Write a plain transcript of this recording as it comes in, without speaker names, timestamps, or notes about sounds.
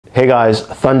Hey guys,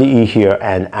 Thunder E here,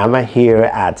 and I'm here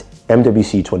at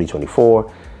MWC 2024,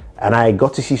 and I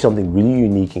got to see something really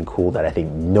unique and cool that I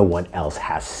think no one else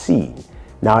has seen.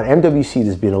 Now at MWC,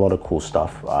 there's been a lot of cool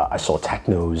stuff. I saw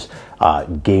Techno's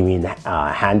gaming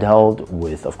handheld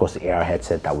with, of course, the AR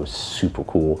headset. That was super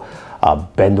cool.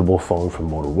 Bendable phone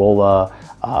from Motorola.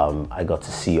 I got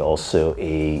to see also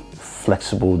a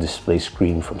flexible display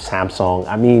screen from Samsung.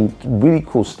 I mean, really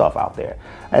cool stuff out there.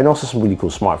 And also some really cool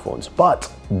smartphones.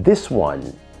 But this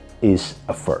one is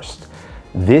a first.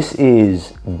 This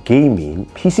is gaming,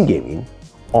 PC gaming,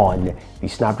 on the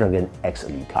Snapdragon X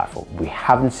Elite platform. We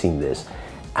haven't seen this.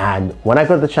 And when I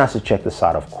got the chance to check this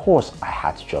out, of course, I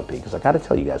had to jump in because I got to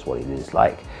tell you guys what it is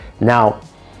like. Now,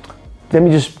 let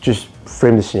me just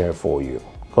frame the scenario for you.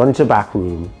 Going into the back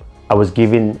room, I was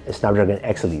given a Snapdragon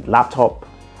X Elite laptop,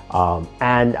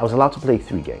 and I was allowed to play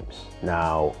 3 games.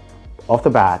 Now, off the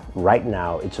bat, right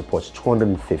now, it supports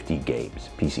 250 games,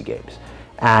 PC games.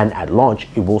 And at launch,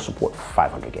 it will support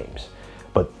 500 games.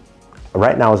 But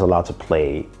right now, I was allowed to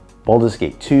play Baldur's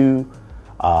Gate 2,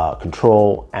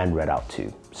 Control, and Redout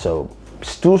 2. So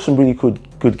still some really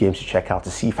good games to check out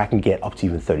to see if I can get up to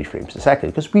even 30 frames a second,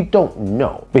 because we don't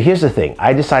know. But here's the thing,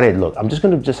 I decided, look, I'm just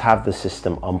gonna have the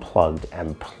system unplugged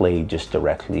and play just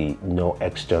directly, no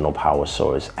external power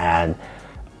source. And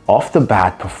off the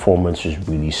bat, performance was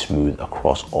really smooth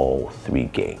across all 3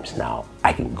 games. Now,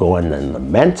 I can go in and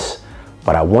lament,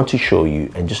 but I want to show you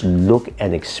and just look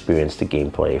and experience the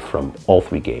gameplay from all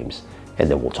 3 games, and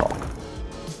then we'll talk.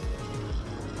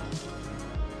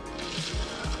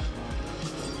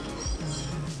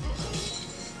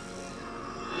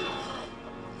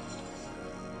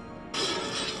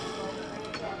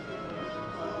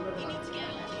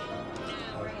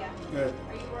 Good.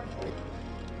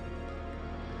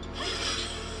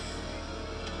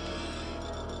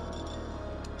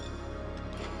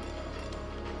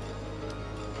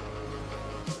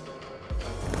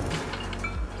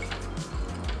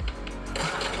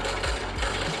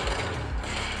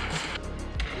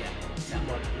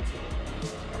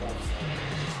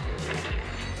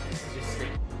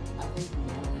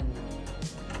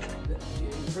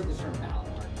 You've heard the term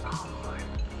Baldur.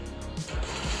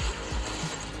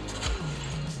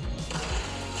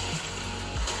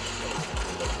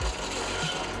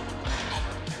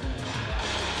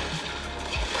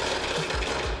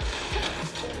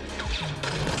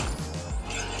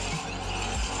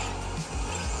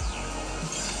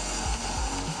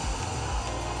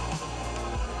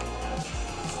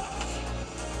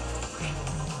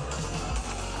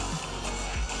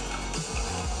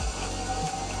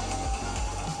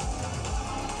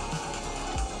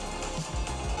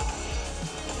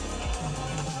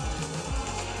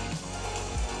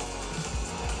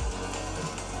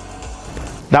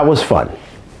 That was fun.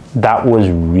 That was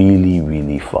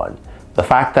really fun. The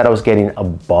fact that I was getting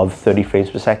above 30 frames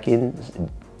per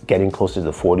second, getting closer to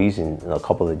the 40s in a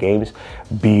couple of the games,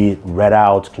 be it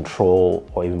Redout, Control,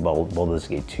 or even Baldur's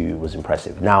Gate 2 was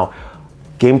impressive. Now,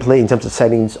 gameplay in terms of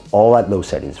settings, all at low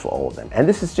settings for all of them. And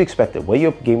this is to expected. Whether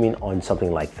you're gaming on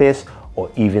something like this,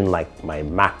 or even like my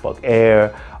MacBook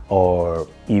Air, or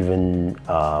even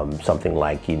something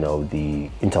like, you know, the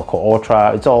Intel Core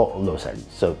Ultra, it's all low settings.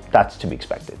 So that's to be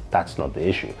expected. That's not the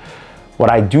issue. What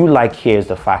I do like here is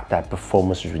the fact that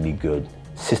performance is really good.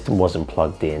 System wasn't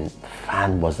plugged in,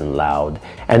 fan wasn't loud,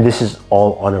 and this is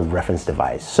all on a reference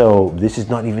device. So this is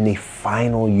not even a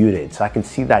final unit. So I can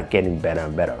see that getting better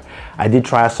and better. I did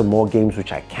try out some more games,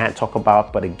 which I can't talk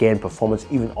about, but again, performance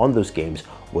even on those games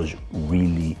was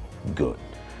really good.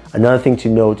 Another thing to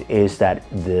note is that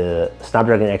the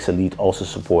Snapdragon X Elite also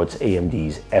supports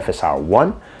AMD's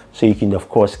FSR1, so you can of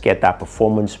course get that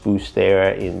performance boost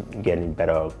there in getting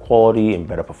better quality and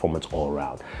better performance all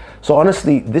around. So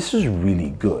honestly, this is really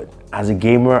good. As a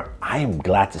gamer, I am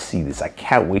glad to see this. I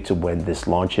can't wait to when this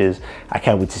launches. I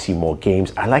can't wait to see more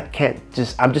games. I'm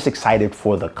just excited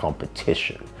for the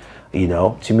competition. You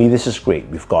know, to me, this is great.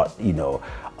 We've got, you know,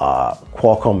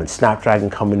 Qualcomm and Snapdragon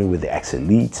coming in with the X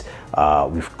Elite.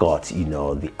 We've got, you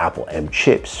know, the Apple M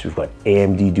chips. We've got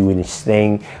AMD doing its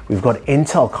thing. We've got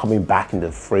Intel coming back in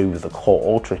the fray with the Core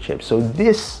Ultra chip. So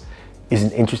this is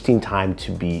an interesting time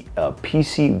to be a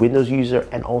PC Windows user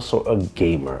and also a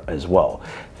gamer as well.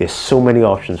 There's so many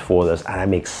options for this, and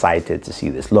I'm excited to see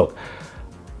this. Look,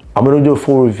 I'm going to do a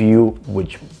full review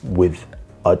with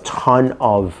a ton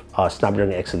of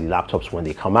Snapdragon X Elite laptops when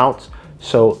they come out.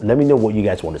 So let me know what you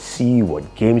guys want to see,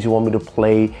 what games you want me to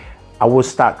play. I will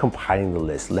start compiling the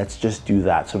list. Let's just do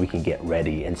that so we can get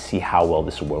ready and see how well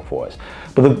this will work for us.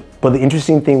 But the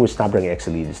interesting thing with Snapdragon X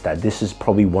Elite is that this is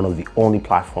probably one of the only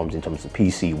platforms in terms of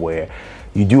PC where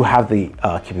You do have the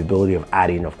capability of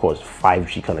adding, of course,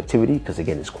 5G connectivity, because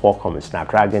again, it's Qualcomm and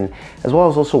Snapdragon, as well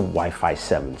as also Wi-Fi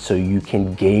 7. So you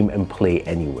can game and play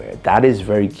anywhere. That is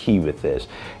very key with this.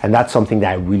 And that's something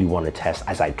that I really want to test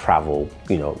as I travel,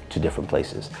 to different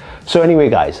places. So anyway,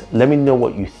 guys, let me know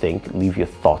what you think. Leave your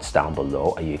thoughts down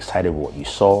below. Are you excited with what you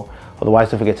saw?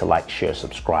 Otherwise, don't forget to like, share,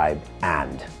 subscribe,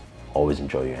 and always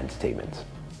enjoy your entertainment.